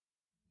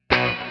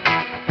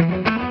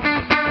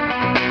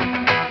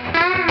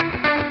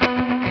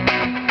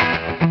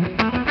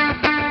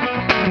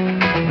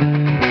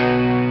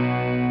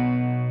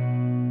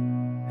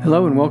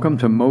and welcome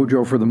to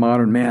Mojo for the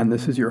Modern Man.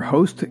 This is your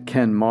host,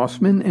 Ken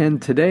Mossman,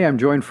 and today I'm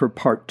joined for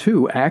part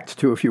two, act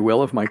two, if you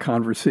will, of my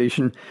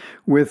conversation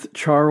with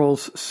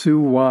Charles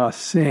Suwa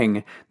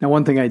Singh. Now,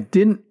 one thing I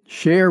didn't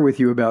share with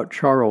you about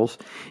Charles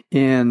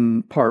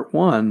in part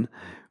one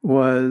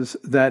was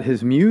that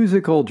his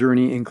musical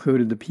journey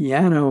included the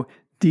piano,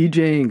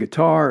 DJing,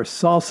 guitar,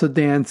 salsa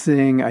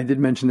dancing. I did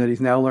mention that he's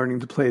now learning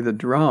to play the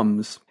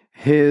drums.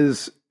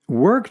 His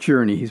work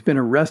journey, he's been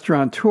a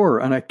restaurateur,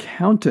 an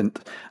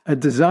accountant, a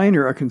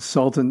designer, a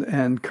consultant,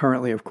 and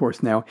currently, of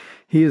course, now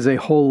he is a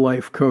whole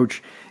life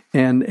coach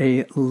and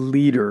a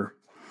leader.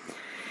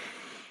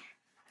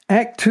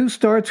 Act 2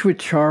 starts with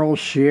Charles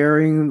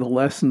sharing the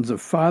lessons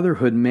of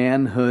fatherhood,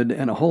 manhood,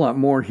 and a whole lot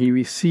more he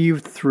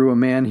received through a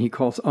man he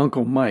calls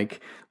Uncle Mike.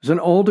 It was an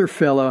older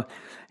fella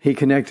he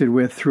connected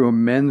with through a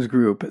men's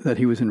group that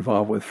he was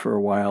involved with for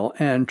a while.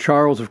 And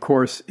Charles, of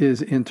course,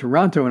 is in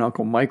Toronto, and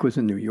Uncle Mike was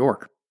in New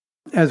York.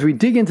 As we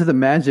dig into the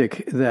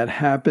magic that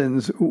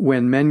happens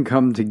when men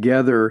come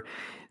together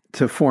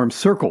to form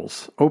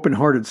circles,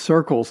 open-hearted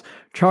circles,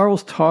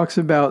 Charles talks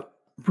about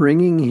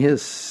bringing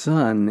his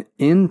son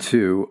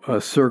into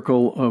a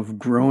circle of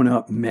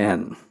grown-up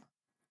men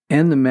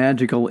and the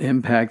magical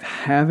impact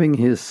having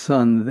his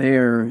son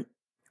there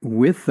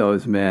with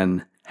those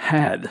men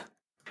had.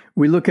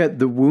 We look at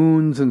the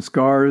wounds and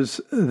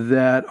scars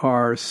that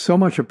are so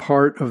much a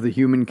part of the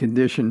human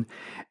condition,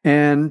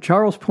 and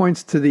Charles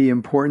points to the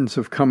importance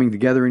of coming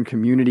together in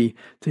community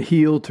to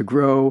heal, to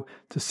grow,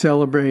 to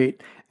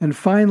celebrate, and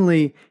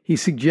finally, he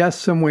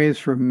suggests some ways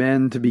for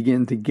men to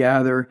begin to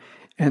gather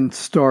and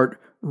start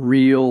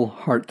real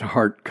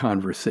heart-to-heart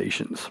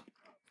conversations.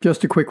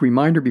 Just a quick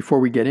reminder before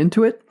we get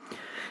into it.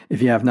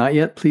 If you have not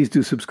yet, please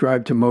do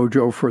subscribe to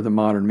Mojo for the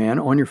Modern Man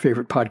on your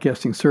favorite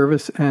podcasting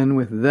service. And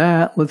with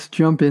that, let's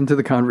jump into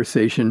the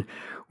conversation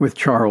with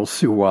Charles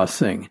Suwa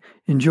Singh.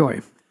 Enjoy.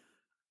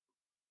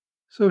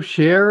 So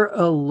share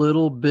a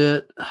little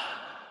bit.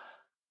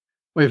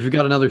 Wait, if you've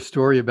got another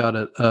story about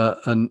it,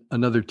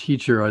 another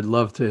teacher, I'd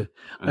love to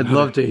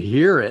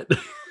hear it.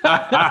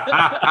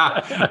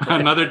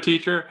 Another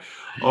teacher?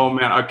 Oh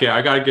man, okay.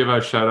 I gotta give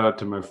a shout out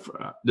to my.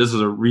 This is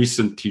a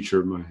recent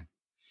teacher of mine,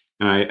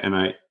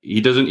 and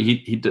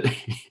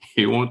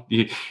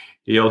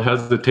he'll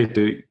hesitate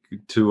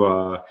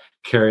to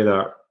carry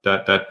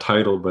that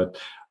title, but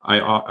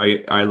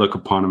I look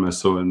upon him as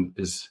someone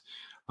is.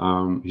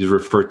 He's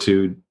referred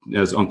to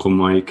as Uncle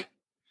Mike.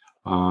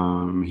 He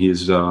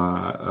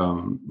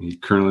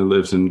currently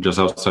lives in just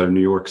outside of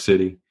New York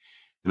City,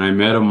 and I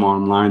met him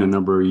online a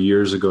number of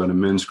years ago in a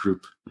men's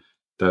group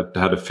that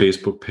had a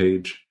Facebook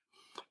page,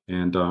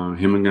 and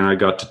him and I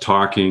got to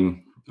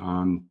talking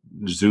on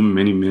Zoom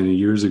many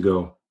years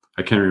ago.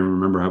 I can't even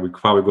remember how. We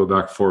probably go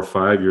back 4 or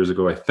 5 years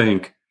ago, I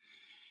think.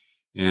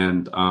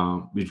 And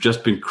we've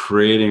just been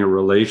creating a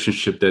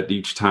relationship that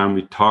each time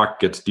we talk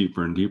gets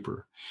deeper and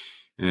deeper.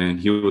 And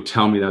he will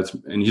tell me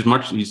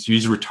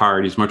he's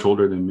retired. He's much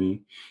older than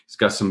me. He's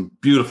got some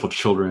beautiful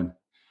children.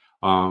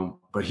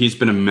 But he's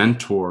been a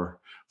mentor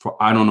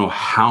for I don't know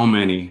how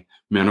many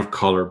men of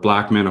color,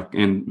 black men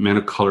and men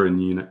of color in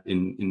the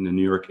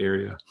New York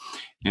area,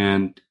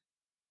 and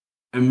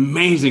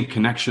amazing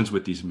connections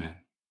with these men.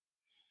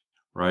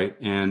 Right.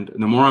 And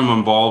the more I'm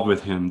involved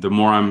with him, the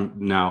more I'm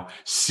now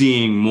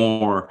seeing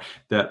more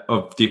that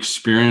of the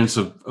experience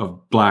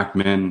of black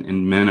men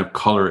and men of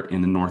color in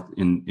the North,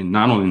 in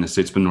not only in the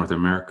States, but North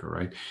America.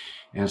 Right.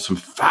 And some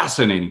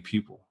fascinating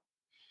people.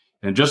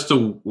 And just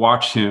to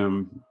watch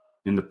him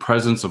in the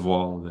presence of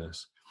all of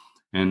this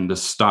and the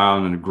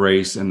style and the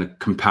grace and the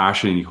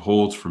compassion he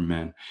holds for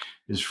men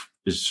is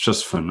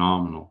just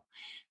phenomenal.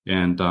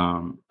 And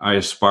I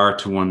aspire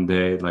to one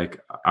day, like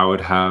I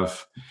would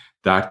have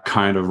that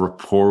kind of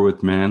rapport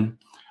with men.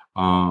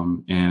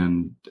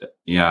 And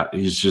yeah,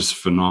 he's just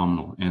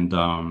phenomenal. And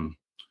him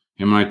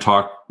and I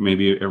talk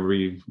maybe at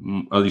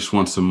least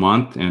once a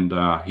month. And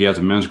he has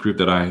a men's group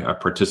that I've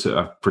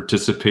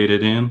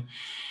participated in.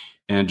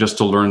 And just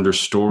to learn their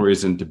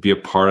stories and to be a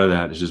part of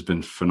that has just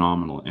been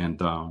phenomenal.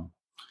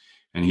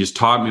 And he's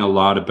taught me a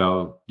lot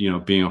about,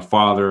 being a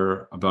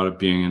father, about it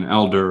being an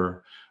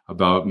elder,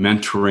 about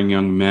mentoring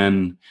young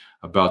men,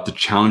 about the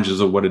challenges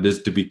of what it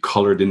is to be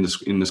colored in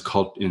this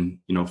cult,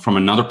 from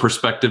another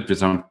perspective,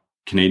 because I'm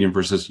Canadian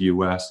versus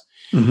U.S.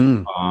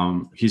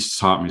 Mm-hmm. He's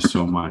taught me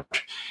so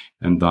much,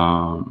 and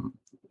I'm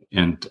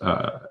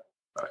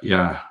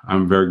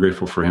very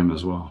grateful for him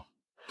as well.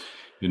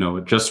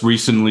 Just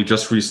recently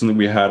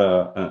we had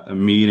a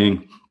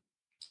meeting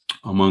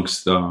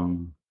amongst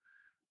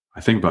I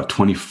think about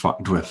 25.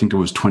 I think there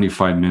was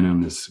 25 men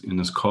in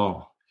this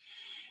call,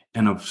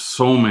 and of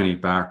so many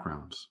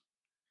backgrounds.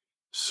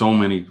 So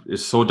many,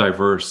 it's so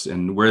diverse,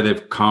 and where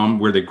they've come,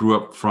 where they grew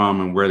up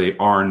from, and where they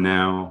are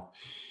now.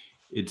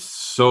 It's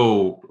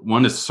so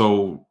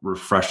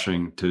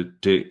refreshing to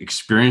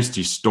experience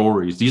these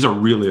stories. These are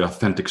really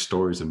authentic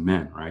stories of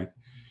men, right?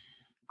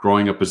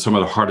 Growing up in some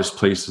of the hardest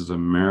places in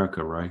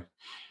America, right?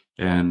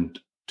 And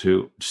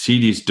to see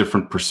these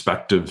different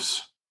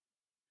perspectives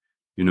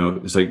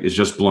it's like, it's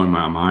just blowing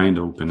my mind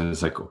open. And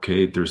it's like,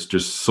 okay, there's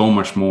just so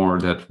much more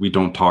that we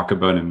don't talk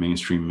about in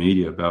mainstream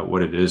media about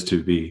what it is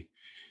to be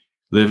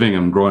living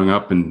and growing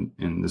up in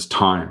this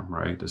time,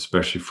 right?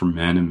 Especially for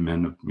men and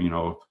men of,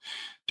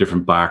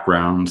 different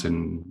backgrounds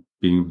and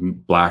being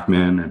Black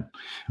men and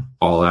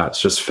all that.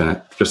 It's just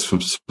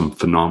some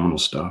phenomenal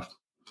stuff.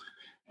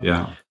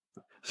 Yeah.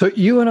 So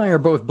you and I are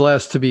both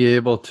blessed to be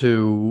able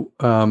to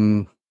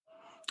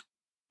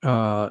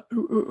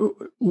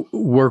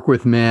work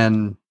with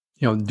men,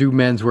 do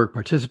men's work,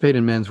 participate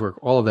in men's work,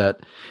 all of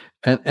that,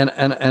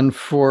 and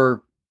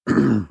for.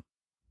 I'm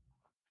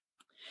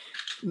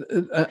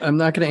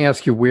not going to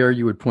ask you where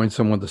you would point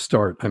someone to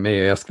start. I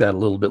may ask that a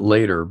little bit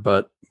later,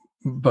 but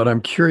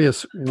I'm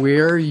curious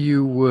where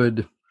you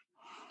would.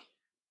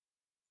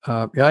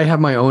 I have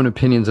my own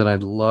opinions, and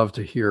I'd love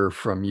to hear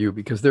from you,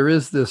 because there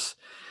is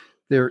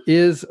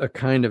a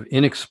kind of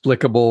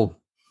inexplicable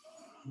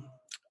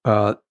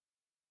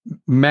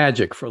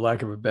magic, for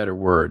lack of a better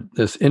word,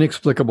 this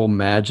inexplicable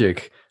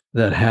magic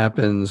that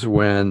happens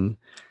when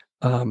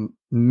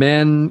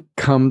men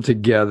come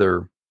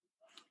together,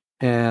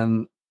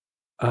 and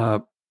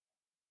that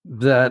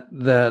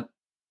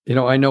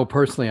I know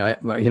personally, I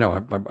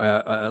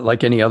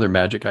like any other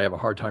magic, I have a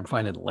hard time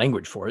finding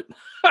language for it.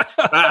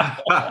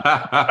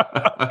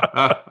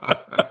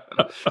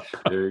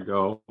 There you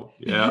go.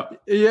 Yeah.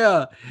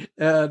 Yeah.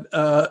 And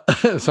so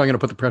I'm going to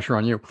put the pressure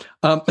on you.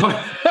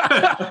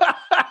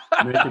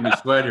 Making me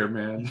sweat here,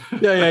 man.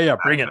 Yeah.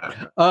 Bring it.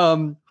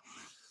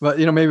 But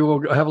maybe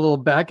we'll have a little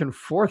back and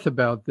forth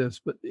about this.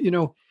 But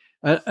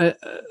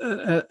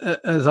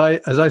as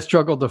I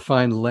struggle to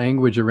find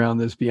language around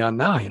this beyond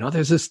now,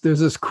 there's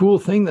this cool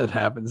thing that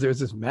happens. There's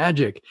this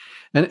magic,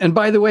 and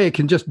by the way, it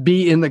can just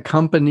be in the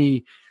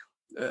company.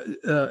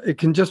 It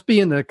can just be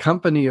in the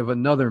company of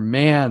another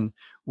man,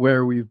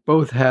 where we've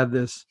both had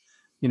this,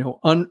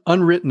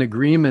 unwritten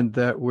agreement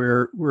that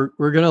we're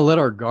going to let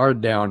our guard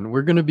down.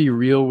 We're going to be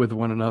real with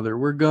one another.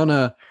 We're going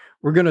to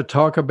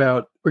talk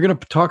about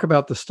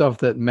the stuff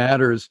that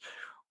matters,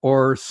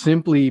 or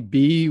simply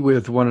be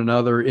with one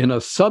another in a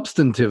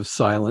substantive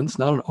silence,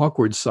 not an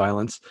awkward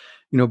silence.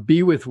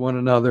 Be with one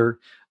another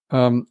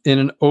in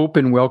an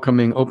open,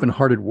 welcoming,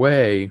 open-hearted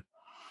way.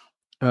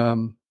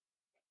 Of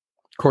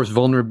course,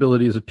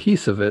 vulnerability is a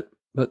piece of it,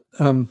 but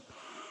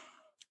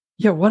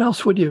what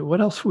else would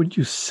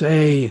you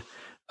say?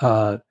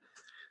 For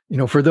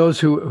those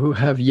who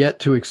have yet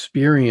to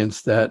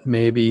experience that,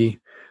 maybe,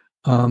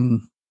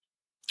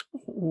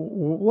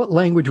 what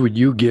language would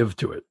you give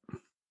to it?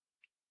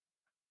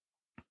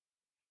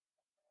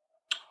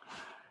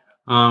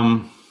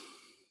 I'll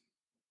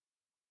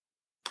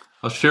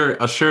share.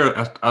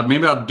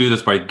 Maybe I'll do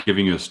this by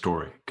giving you a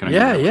story. Can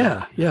I?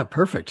 Yeah.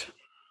 Perfect.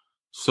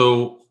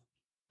 So,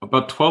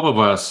 about 12 of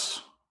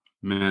us,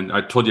 man,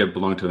 I told you I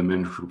belonged to the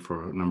men's group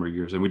for a number of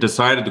years, and we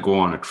decided to go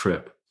on a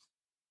trip,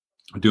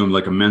 doing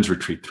like a men's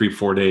retreat,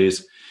 3-4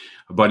 days.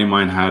 A buddy of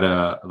mine had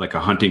a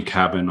hunting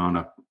cabin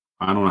on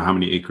I don't know how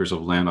many acres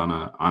of land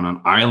on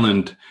an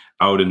island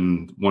out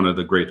in one of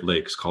the Great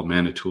Lakes called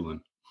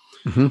Manitoulin.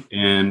 Mm-hmm.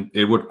 And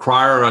it would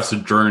require us a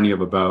journey of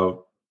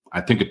about,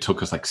 I think it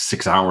took us like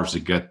 6 hours to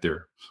get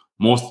there.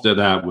 Most of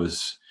that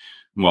was,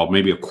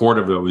 maybe a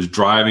quarter of it was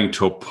driving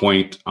to a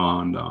point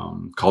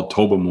on called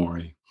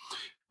Tobermory,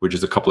 which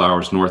is a couple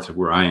hours north of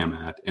where I am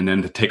at, and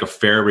then to take a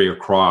ferry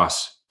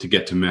across to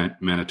get to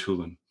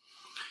Manitoulin.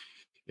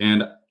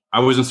 And I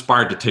was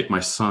inspired to take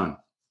my son.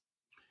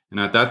 And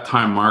at that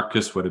time,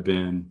 Marcus would have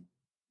been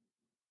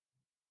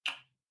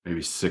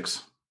maybe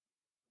 6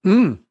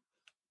 or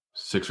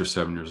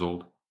 7 years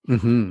old.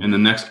 Mm-hmm. And the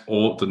next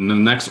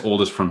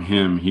oldest from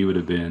him, he would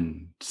have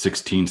been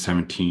 16,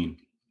 17.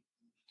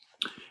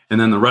 And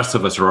then the rest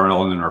of us are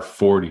all in our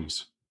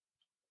 40s,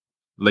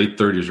 late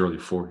 30s, early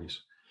 40s.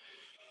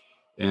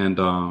 And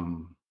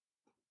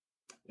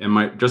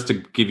just to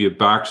give you a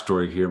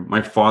backstory here,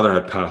 my father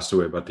had passed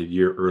away about the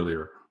year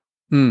earlier.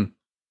 Mm.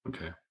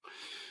 Okay.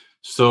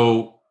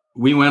 So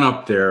we went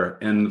up there,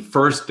 and the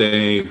first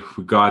day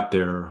we got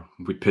there,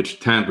 we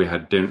pitched tent. We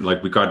had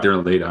dinner, we got there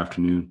in the late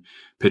afternoon,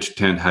 pitched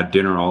tent, had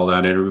dinner, all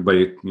that. And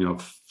everybody,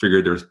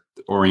 figured there's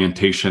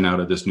orientation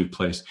out of this new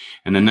place.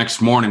 And the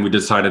next morning we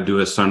decided to do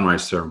a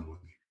sunrise ceremony.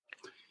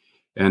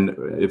 And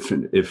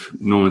if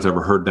no one's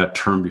ever heard that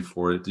term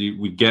before,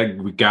 we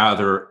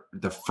gather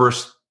the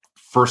first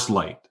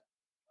light.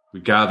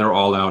 We gather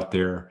all out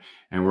there,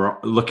 and we're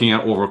looking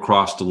over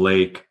across the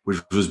lake, which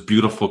was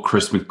beautiful,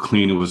 crisp and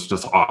clean. It was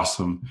just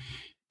awesome.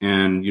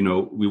 And,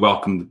 we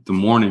welcomed the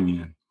morning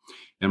in.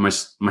 And my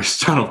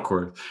son, of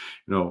course,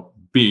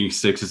 being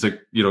 6, is like,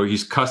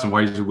 he's cussing.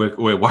 Why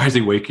is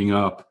he waking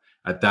up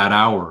at that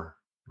hour?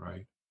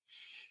 Right.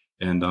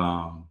 And,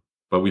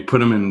 but we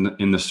put him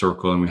in the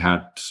circle, and we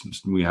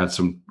had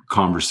some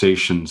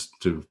conversations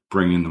to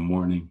bring in the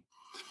morning.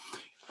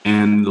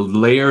 And the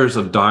layers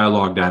of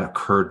dialogue that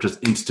occurred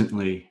just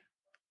instantly,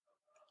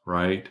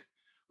 right,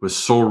 was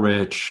so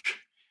rich.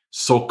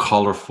 so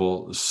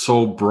colorful,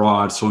 so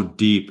broad, so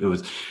deep. It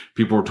was,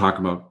 people were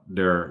talking about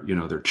their,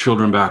 their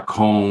children back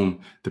home,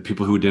 the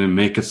people who didn't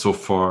make it so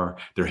far,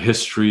 their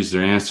histories,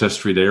 their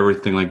ancestry, their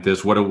everything like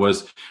this, what it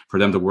was for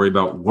them to worry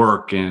about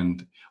work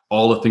and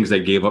all the things they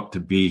gave up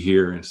to be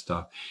here and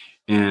stuff.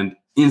 And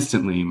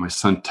instantly my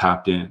son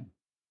tapped in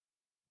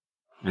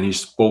and he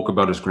spoke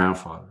about his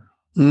grandfather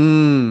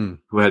who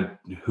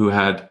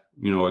had,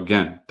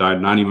 again,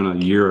 died not even a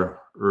year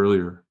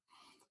earlier.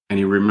 And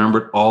he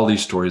remembered all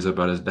these stories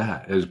about his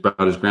dad,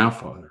 about his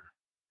grandfather,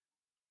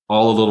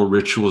 all the little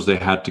rituals they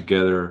had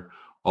together,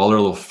 all their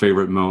little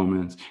favorite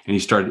moments. And he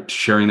started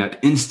sharing that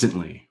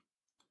instantly,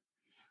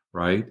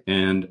 right?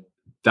 And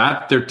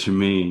that there to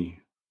me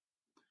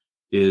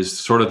is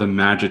sort of the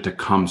magic that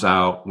comes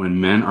out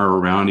when men are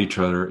around each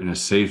other in a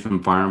safe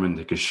environment.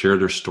 They can share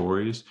their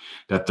stories,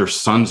 that their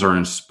sons are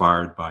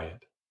inspired by it.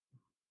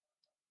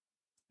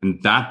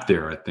 And that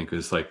there, I think,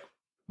 is like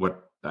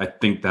what I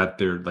think that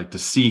they're like, to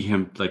see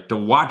him, like to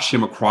watch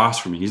him across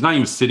from me. He's not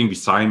even sitting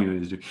beside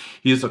me.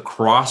 He is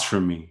across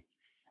from me,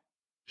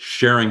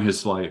 sharing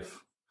his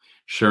life,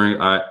 sharing.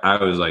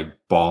 I was like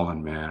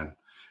bawling, man.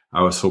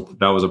 That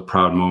was a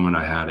proud moment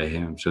I had of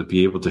him to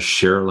be able to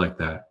share like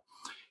that.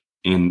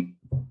 And,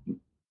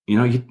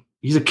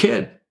 he's a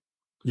kid.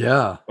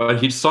 Yeah. But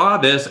he saw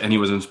this and he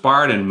was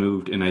inspired and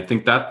moved. And I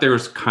think that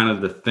there's kind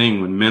of the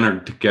thing when men are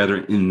together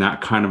in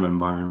that kind of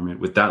environment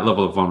with that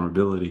level of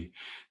vulnerability,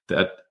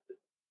 that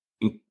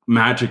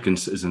magic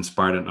is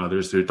inspired in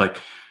others. They're like,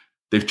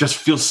 they just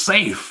feel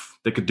safe.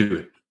 They could do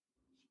it.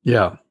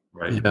 Yeah.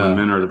 Right. Yeah. When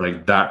men are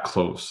like that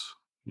close.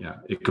 Yeah.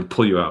 It could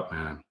pull you out,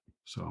 man.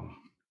 So.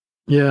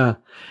 Yeah.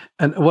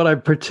 And what I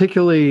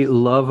particularly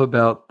love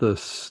about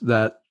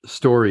that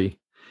story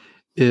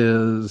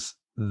is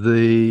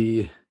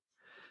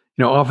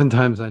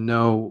oftentimes I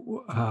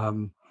know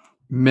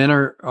men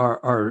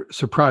are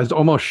surprised,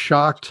 almost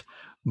shocked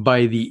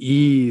by the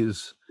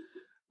ease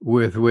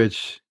with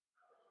which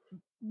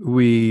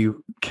we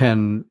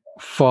can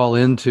fall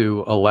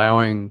into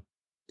allowing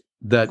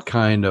that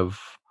kind of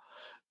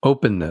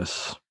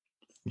openness,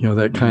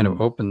 that kind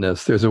of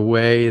openness. There's a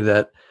way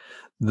that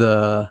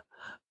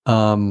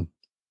I'm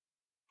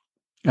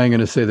going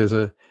to say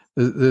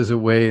there's a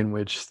way in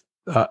which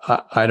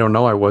I don't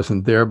know, I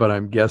wasn't there, but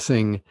I'm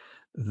guessing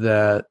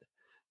that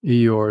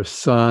your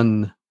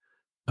son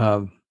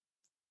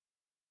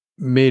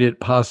made it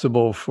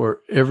possible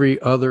for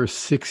every other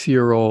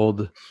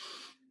 6-year-old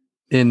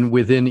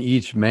within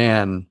each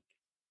man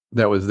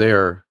that was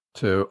there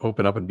to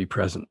open up and be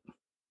present.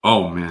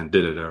 Oh man,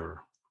 did it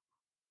ever.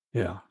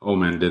 Yeah. Oh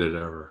man, did it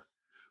ever.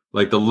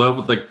 Like the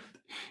level, like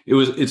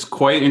it's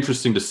quite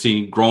interesting to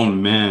see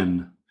grown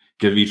men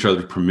give each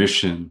other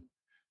permission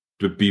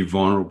to be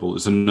vulnerable.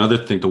 It's another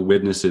thing to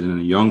witness it in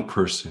a young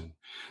person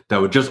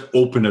that would just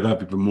open it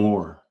up even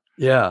more.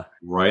 Yeah.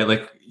 Right.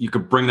 Like you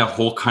could bring that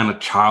whole kind of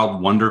child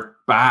wonder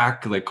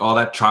back, like all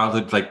that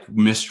childhood, like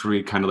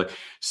mystery, kind of like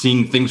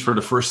seeing things for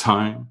the first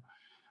time,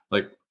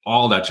 like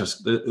all that.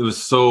 Just, it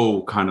was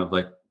so kind of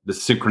like the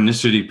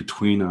synchronicity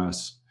between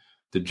us,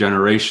 the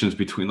generations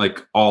between,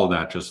 like all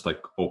that just like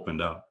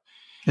opened up.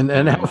 And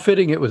how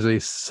fitting it was a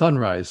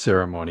sunrise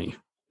ceremony.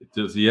 It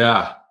just,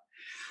 yeah.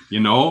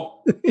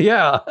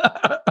 Yeah.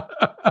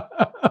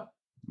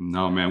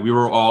 No, man, we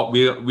were all,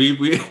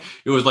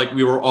 it was like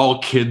we were all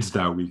kids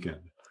that weekend.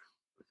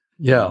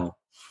 Yeah.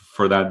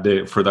 For that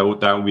day, for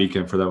that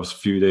weekend, for those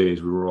few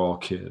days, we were all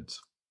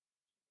kids.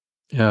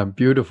 Yeah,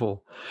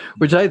 beautiful.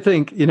 Which I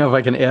think, if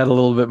I can add a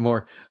little bit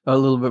more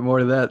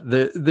to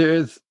that,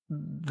 there's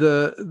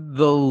the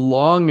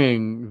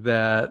longing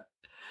that,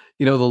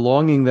 the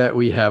longing that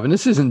we have, and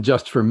this isn't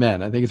just for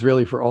men. I think it's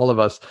really for all of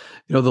us.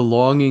 The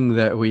longing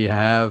that we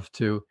have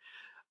to,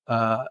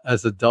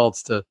 as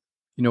adults, to,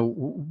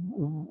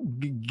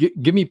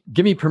 give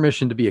me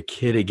permission to be a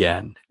kid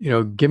again.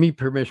 Give me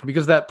permission,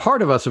 because that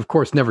part of us, of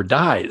course, never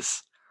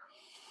dies.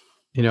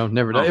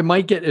 Never dies. It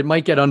might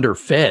get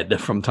underfed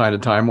from time to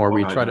time, or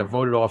we try to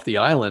vote it off the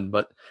island.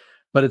 But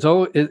it's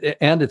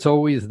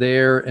always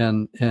there,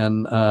 and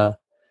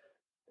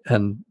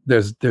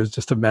there's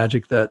just a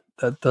magic that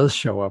does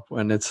show up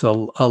when it's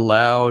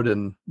allowed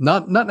and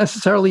not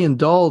necessarily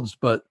indulged,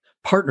 but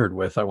partnered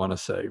with, I want to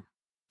say.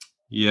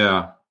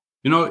 Yeah.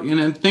 And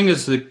the thing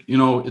is that,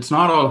 it's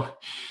not all.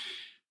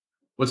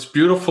 What's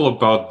beautiful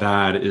about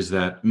that is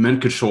that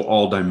men could show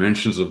all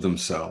dimensions of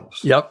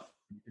themselves. Yep.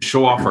 We could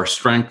show off our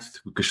strength.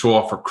 We could show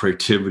off our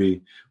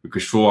creativity. We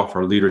could show off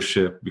our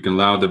leadership. We can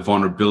allow the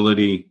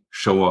vulnerability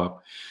show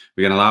up.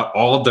 We can allow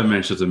all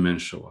dimensions of men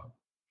show up.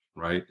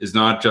 Right? It's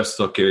not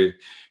just, okay,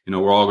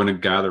 we're all going to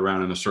gather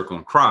around in a circle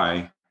and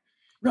cry,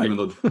 right, even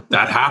though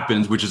that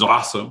happens, which is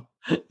awesome.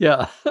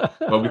 Yeah.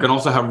 But we can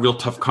also have real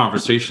tough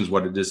conversations,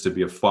 what it is to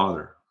be a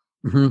father.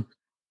 Mm-hmm.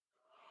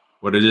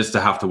 What it is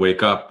to have to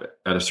wake up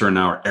at a certain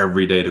hour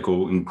every day to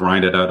go and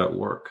grind it out at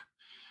work.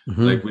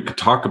 Mm-hmm. Like we could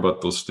talk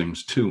about those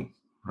things too,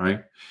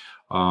 right?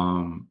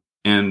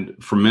 And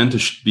for men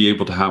to be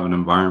able to have an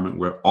environment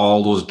where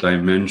all those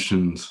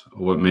dimensions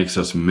of what makes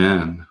us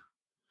men,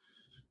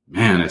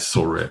 man, it's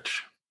so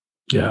rich.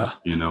 Yeah.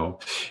 you know,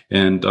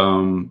 and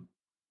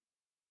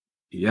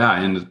yeah,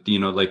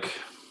 and like,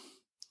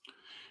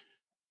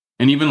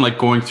 and even like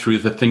going through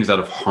the things that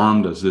have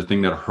harmed us, the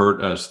thing that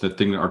hurt us, the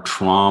thing that our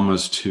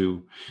traumas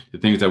too, the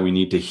things that we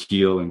need to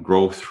heal and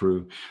grow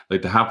through,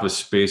 like to have a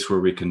space where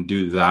we can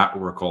do that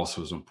work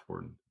also is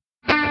important.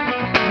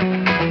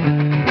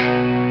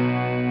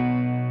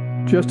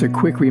 Just a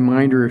quick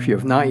reminder, if you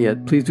have not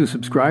yet, please do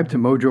subscribe to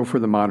Mojo for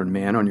the Modern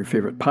Man on your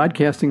favorite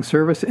podcasting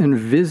service, and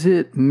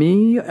visit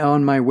me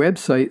on my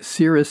website,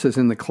 Cirrus, as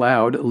in the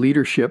cloud,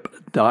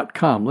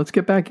 leadership.com. Let's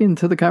get back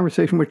into the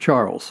conversation with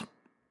Charles.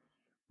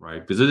 Right,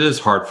 because it is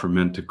hard for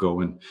men to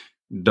go and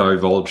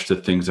divulge the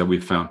things that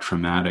we found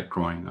traumatic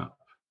growing up.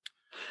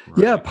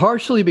 Right? Yeah,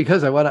 partially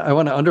because I want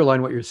to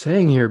underline what you're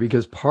saying here,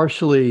 because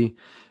partially,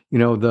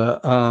 there's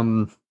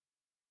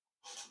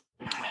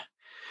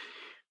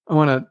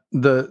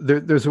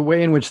a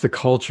way in which the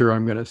culture,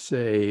 I'm going to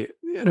say,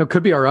 it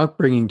could be our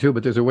upbringing too,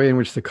 but there's a way in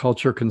which the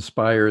culture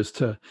conspires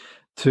to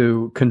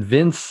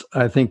convince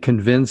us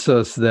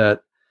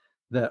that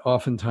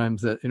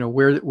oftentimes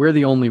that, we're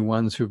the only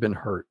ones who've been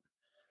hurt.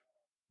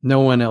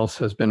 No one else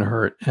has been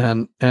hurt.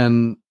 And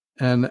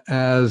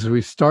as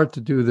we start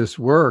to do this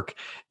work,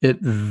 it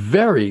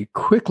very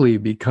quickly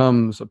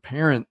becomes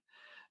apparent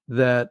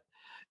that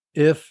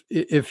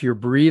if you're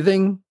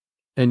breathing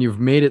and you've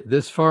made it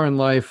this far in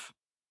life,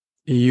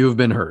 you've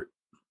been hurt.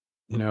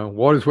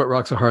 Water's wet,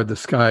 rocks are hard, the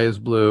sky is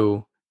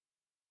blue.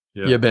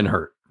 Yeah. You've been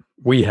hurt.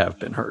 We have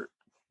been hurt.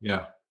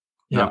 Yeah.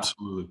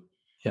 Absolutely.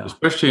 Yeah.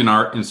 Especially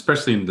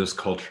in this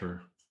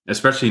culture,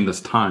 especially in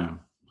this time.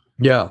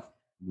 Yeah.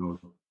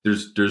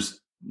 There's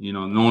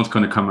no one's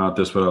going to come out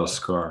this without a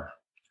scar.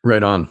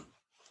 Right on.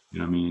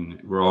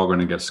 We're all going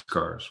to get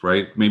scars,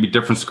 right? Maybe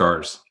different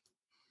scars.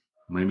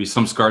 Maybe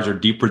some scars are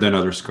deeper than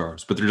other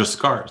scars, but they're just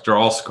scars. They're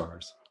all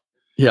scars.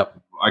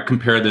 Yep. I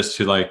compare this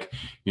to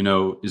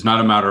it's not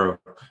a matter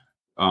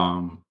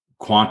of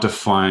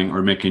quantifying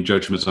or making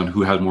judgments on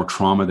who has more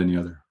trauma than the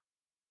other,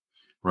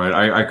 right?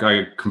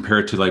 I compare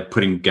it to like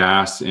putting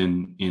gas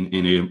in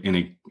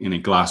a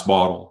glass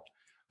bottle.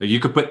 Like you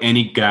could put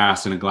any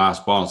gas in a glass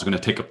bottle; it's going to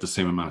take up the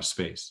same amount of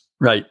space.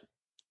 Right.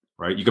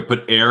 Right. You could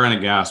put air in a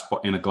glass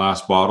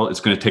bottle; it's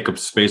going to take up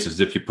space as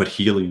if you put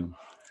helium,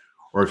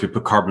 or if you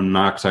put carbon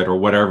monoxide or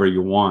whatever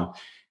you want.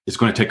 It's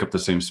going to take up the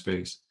same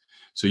space.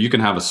 So you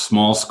can have a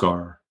small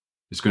scar.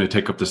 It's going to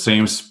take up the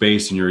same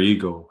space in your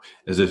ego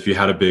as if you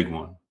had a big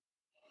one,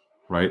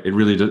 right? It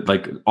really does,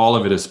 like all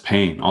of it is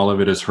pain. All of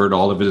it is hurt.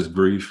 All of it is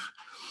grief.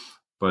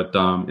 But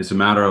it's a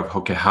matter of,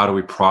 okay, how do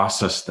we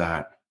process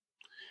that?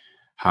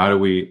 How do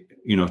we,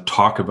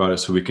 talk about it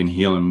so we can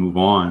heal and move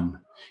on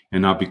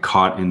and not be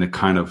caught in the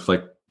kind of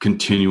like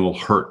continual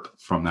hurt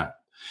from that?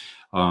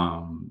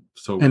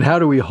 And how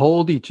do we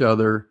hold each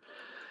other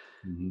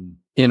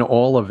in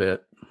all of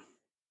it?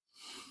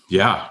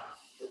 Yeah.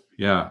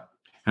 Yeah.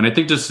 And I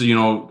think this,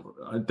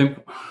 I think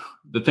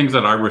the things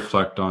that I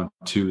reflect on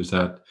too is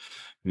that,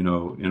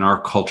 in our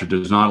culture,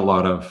 there's not a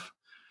lot of,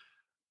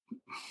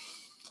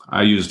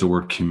 I use the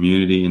word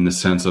community in the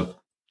sense of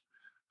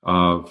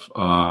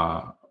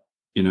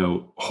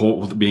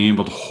being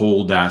able to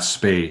hold that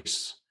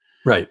space.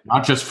 Right.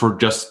 Not just for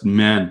just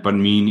men, but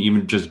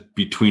even just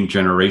between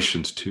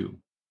generations too.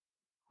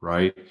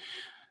 Right.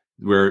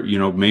 Where,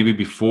 maybe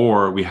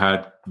before we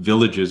had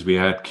villages, we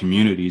had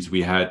communities,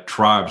 we had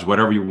tribes,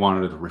 whatever you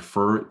wanted to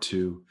refer it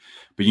to,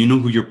 but you know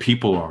who your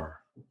people are,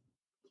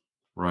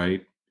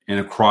 right? And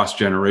across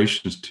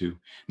generations too.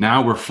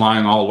 Now we're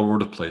flying all over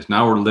the place.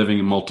 Now we're living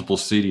in multiple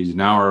cities.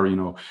 Now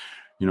our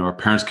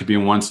parents could be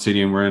in one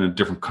city and we're in a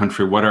different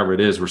country, whatever it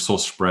is. We're so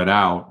spread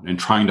out and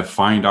trying to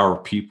find our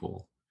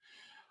people.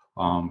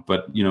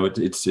 But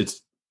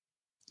it's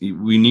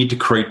we need to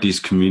create these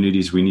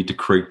communities. We need to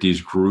create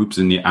these groups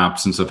in the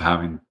absence of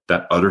having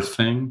that other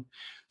thing,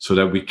 so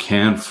that we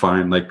can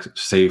find like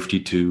safety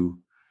to,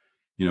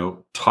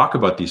 talk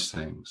about these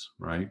things,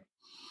 right?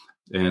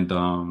 And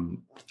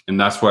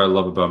that's what I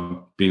love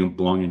about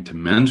belonging to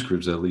men's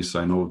groups. At least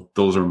I know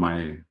those are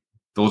my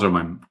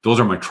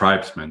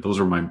tribesmen. Those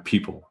are my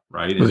people,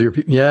 right? Those are your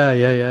people. Yeah.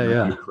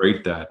 You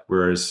create that.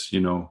 Whereas,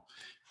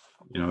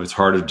 it's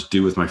harder to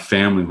do with my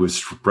family who is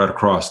spread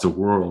across the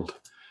world.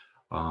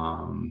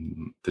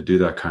 To do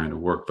that kind of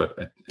work.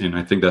 And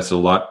I think that's a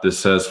lot this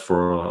says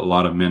for a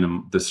lot of men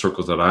in the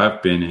circles that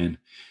I've been in,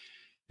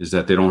 is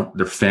that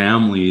their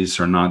families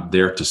are not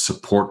there to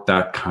support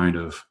that kind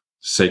of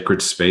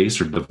sacred space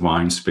or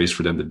divine space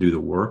for them to do the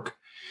work,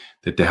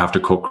 that they have to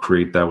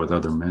co-create that with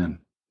other men.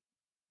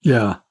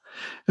 Yeah.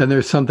 And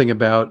there's something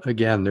about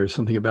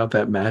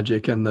that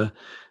magic and the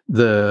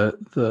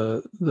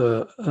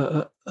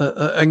I'm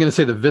going to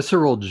say the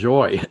visceral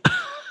joy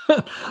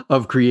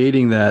of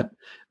creating that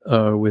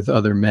with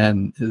other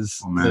men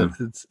is,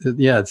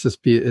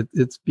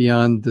 it's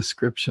beyond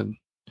description.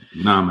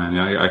 No, man,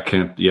 I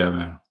can't. Yeah,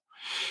 man,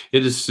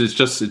 it's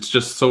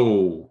just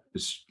so.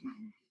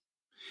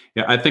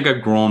 I think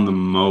I've grown the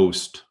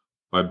most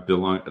by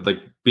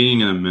being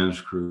in a men's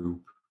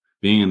group,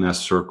 being in that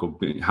circle,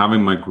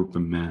 having my group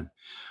of men.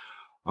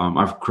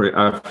 I've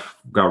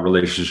got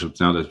relationships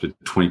now that's been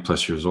 20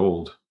 plus years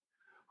old,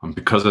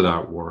 because of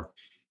that work,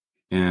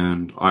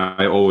 and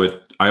I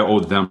owe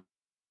them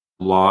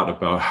a lot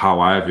about how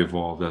I've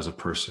evolved as a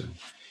person,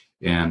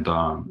 and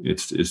I'm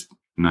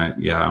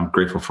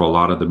grateful for a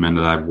lot of the men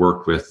that I've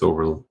worked with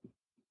over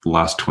the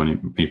last 20,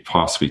 maybe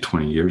possibly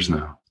 20 years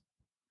now.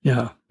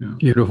 Yeah.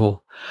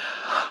 Beautiful.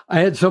 I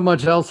had so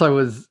much else I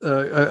was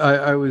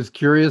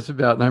curious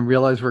about, and I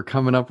realize we're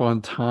coming up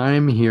on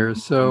time here.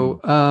 So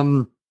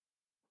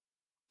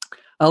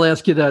I'll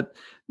ask you that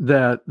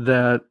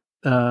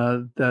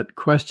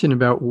question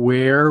about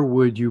where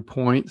would you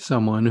point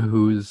someone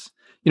who's,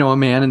 a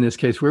man in this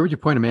case. Where would you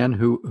point a man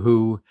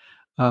who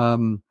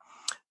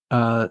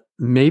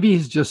maybe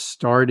he's just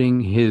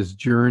starting his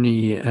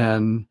journey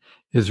and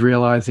is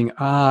realizing,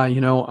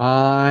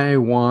 I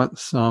want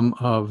some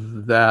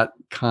of that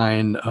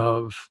kind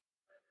of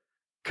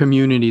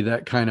community,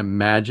 that kind of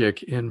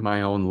magic in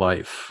my own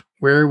life.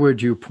 Where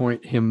would you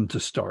point him to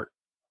start?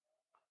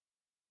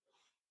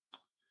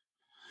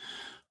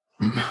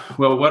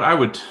 Well, what I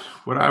would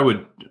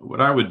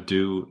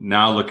do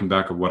now, looking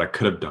back at what I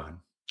could have done,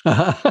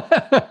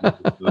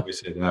 let me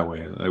say it that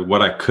way.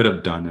 What I could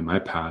have done in my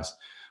past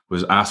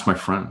was ask my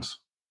friends.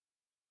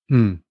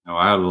 I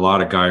had a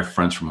lot of guy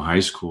friends from high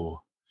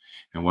school,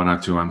 and one or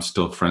two I'm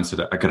still friends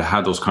today. I could have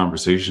had those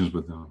conversations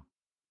with them,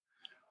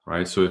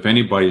 right? So if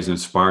anybody's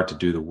inspired to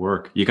do the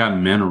work, you got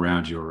men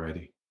around you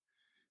already.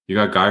 You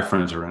got guy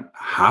friends around.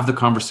 Have the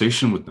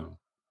conversation with them.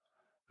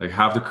 Like,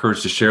 have the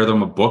courage to share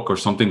them a book or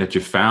something that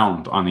you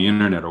found on the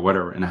internet or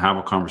whatever, and have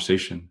a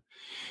conversation.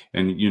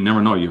 And you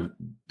never know.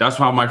 That's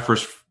how my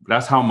first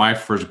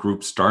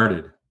group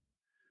started.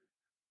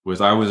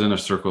 I was in a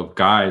circle of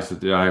guys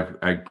that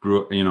I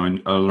grew up,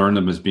 and I learned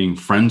them as being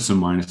friends of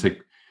mine. It's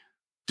like,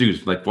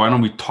 dude, like, why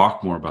don't we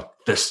talk more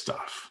about this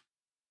stuff?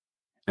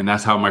 And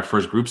that's how my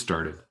first group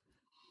started.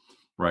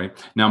 Right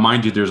now,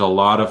 mind you, there's a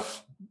lot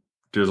of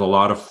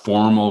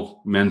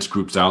formal men's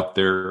groups out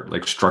there,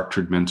 like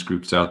structured men's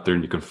groups out there,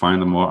 and you can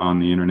find them on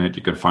the internet.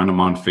 You can find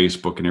them on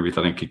Facebook and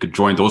everything. I think you could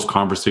join those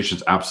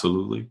conversations,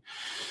 absolutely.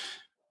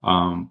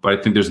 But I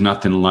think there's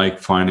nothing like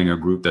finding a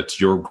group that's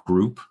your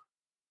group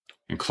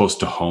and close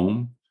to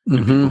home,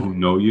 and people who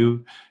know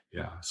you.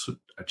 Yeah, so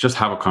just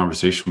have a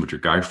conversation with your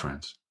guy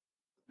friends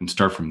and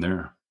start from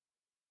there.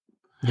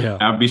 Yeah,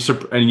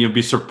 and you'll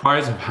be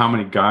surprised of how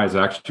many guys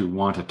actually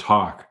want to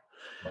talk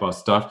about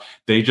stuff.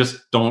 They're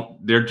just not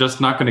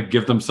going to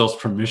give themselves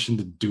permission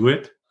to do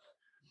it.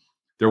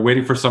 They're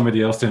waiting for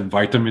somebody else to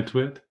invite them into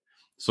it.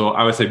 So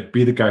I would say,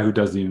 be the guy who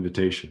does the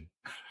invitation.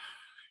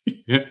 You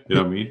know what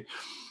I mean?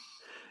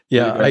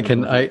 Yeah,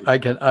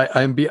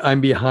 I'm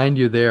behind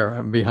you there.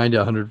 I'm behind you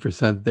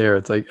 100% there.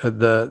 It's like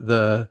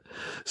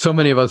so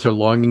many of us are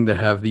longing to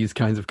have these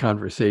kinds of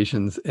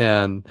conversations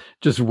and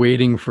just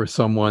waiting for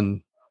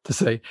someone to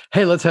say,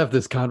 hey, let's have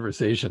this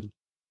conversation.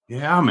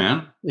 Yeah,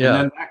 man. Yeah. And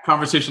then that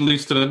conversation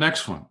leads to the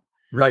next one.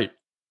 Right.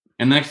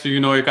 And next thing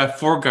you know, you got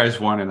 4 guys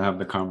wanting to have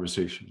the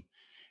conversation.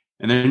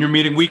 And then you're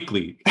meeting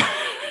weekly.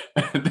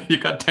 And then you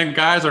got 10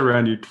 guys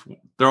around you.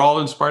 They're all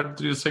inspired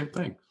to do the same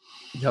thing.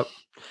 Yep.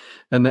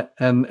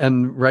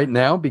 And right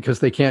now,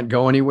 because they can't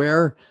go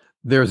anywhere,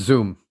 there's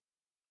Zoom.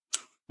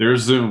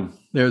 There's Zoom.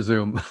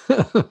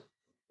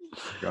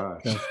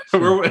 Gosh. Yeah.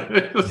 Who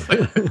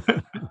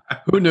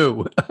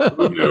knew?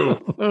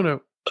 Who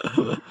knew?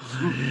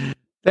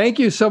 Thank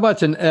you so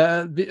much. And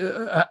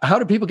how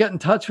do people get in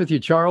touch with you,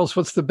 Charles?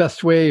 What's the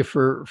best way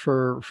for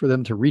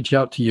them to reach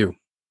out to you?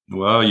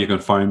 Well, you can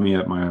find me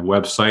at my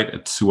website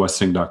at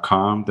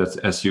suwasing.com. That's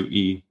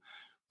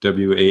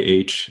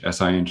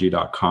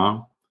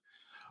SUEWAHSING.com.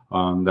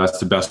 That's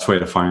the best way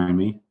to find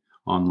me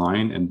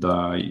online. And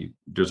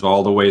there's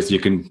all the ways you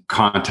can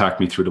contact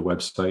me through the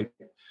website.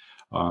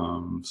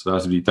 So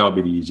that'll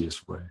be the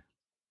easiest way.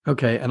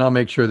 Okay, and I'll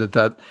make sure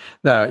that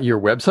your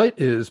website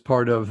is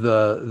part of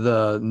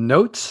the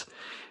notes.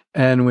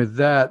 And with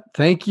that,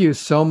 thank you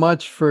so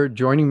much for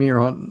joining me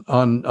on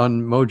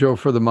Mojo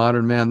for the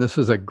Modern Man. This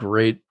was a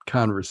great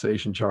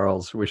conversation,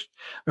 Charles.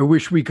 I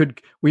wish we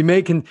could. We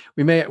may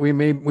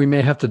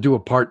have to do a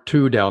part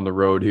 2 down the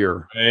road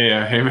here. Hey,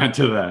 amen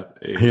to that.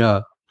 Hey,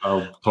 yeah,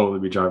 I'll totally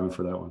be driving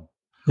for that one.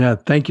 Yeah,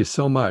 thank you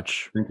so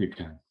much. Thank you,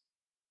 Ken.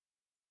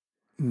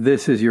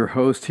 This is your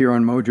host here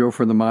on Mojo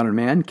for the Modern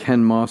Man,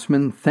 Ken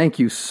Mossman. Thank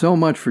you so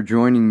much for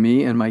joining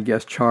me and my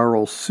guest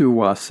Charles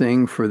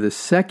Suwasing for the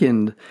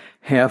second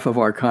half of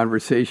our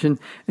conversation.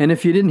 And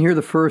if you didn't hear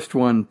the first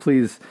one,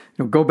 please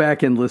go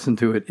back and listen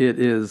to it. It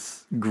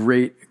is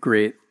great,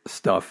 great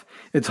stuff.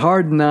 It's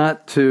hard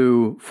not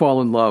to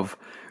fall in love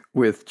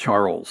with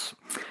Charles.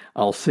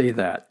 I'll say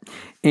that.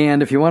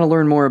 And if you want to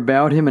learn more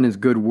about him and his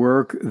good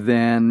work,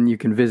 then you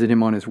can visit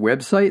him on his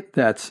website.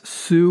 That's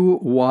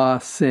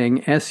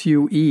Suwasing,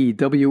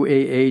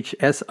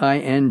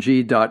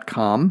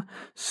 SUEWAHSING.com,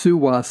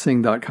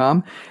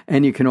 Suwasing.com.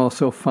 And you can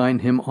also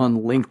find him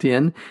on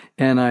LinkedIn.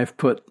 And I've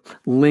put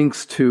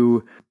links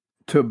to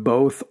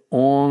both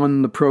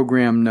on the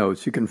program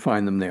notes. You can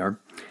find them there.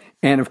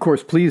 And of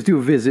course, please do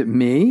visit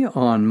me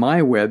on my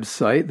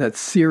website. That's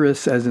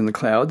Cirrus, as in the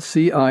cloud,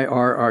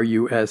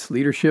 CIRRUS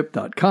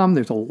leadership.com.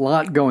 There's a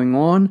lot going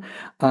on.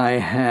 I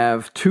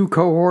have 2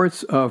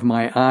 cohorts of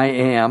my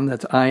IAM.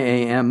 That's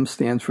IAM,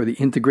 stands for the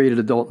Integrated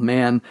Adult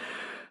Man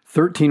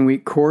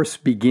 13-week course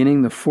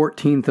beginning the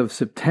 14th of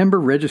September.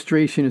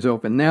 Registration is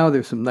open now.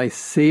 There's some nice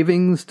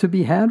savings to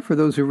be had for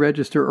those who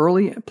register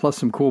early, plus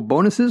some cool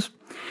bonuses.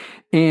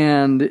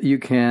 And you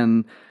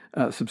can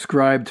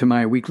subscribe to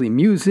my weekly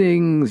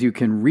musings. You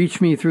can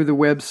reach me through the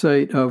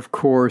website, of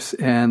course,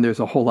 and there's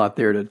a whole lot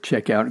there to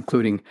check out,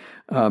 including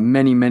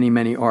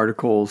many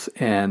articles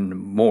and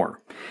more.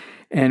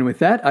 And with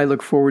that, I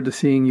look forward to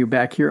seeing you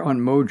back here on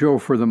Mojo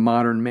for the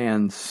Modern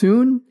Man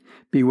soon.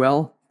 Be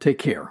well. Take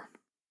care.